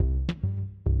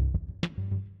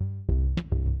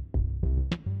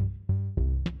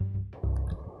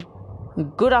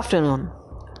Good afternoon.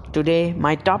 Today,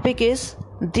 my topic is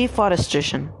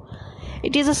deforestation.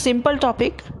 It is a simple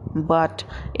topic, but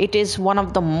it is one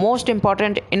of the most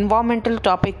important environmental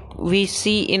topic we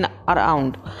see in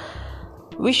around.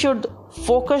 We should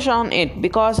focus on it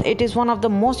because it is one of the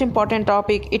most important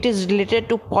topic. It is related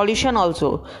to pollution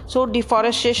also. So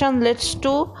deforestation leads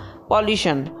to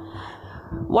pollution.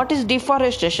 What is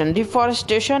deforestation?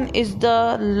 Deforestation is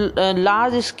the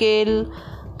large scale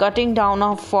cutting down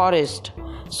of forest.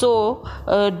 So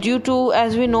due to,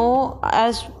 as we know,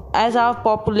 as our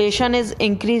population is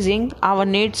increasing, our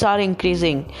needs are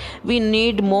increasing. We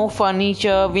need more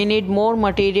furniture, we need more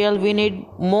material, we need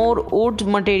more wood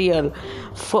material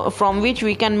from which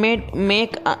we can make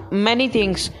many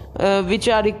things which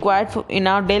are required in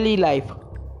our daily life.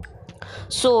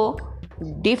 So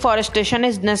deforestation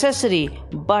is necessary,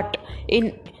 but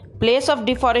in place of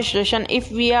deforestation,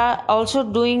 if we are also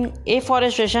doing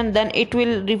afforestation, then it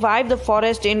will revive the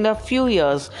forest in a few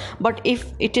years. But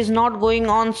if it is not going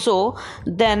on so,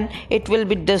 then it will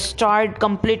be destroyed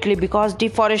completely, because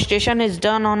deforestation is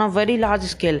done on a very large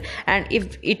scale, and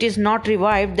if it is not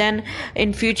revived, then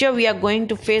in future we are going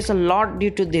to face a lot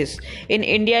due to this. In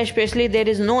India especially, there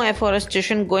is no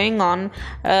afforestation going on.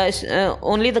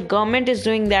 Only the government is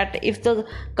doing that. If the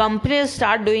companies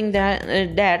start doing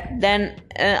that, then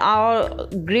our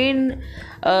greenery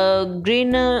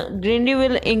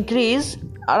will increase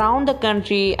around the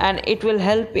country, and it will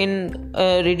help in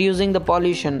reducing the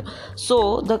pollution.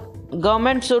 So the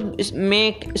government should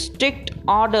give strict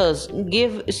orders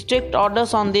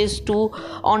on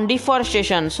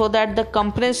deforestation, so that the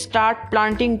companies start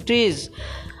planting trees.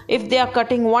 If they are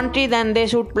cutting one tree, then they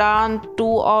should plant 2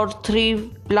 or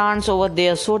 3 plants over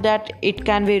there, so that it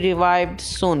can be revived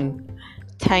soon.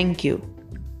 Thank you.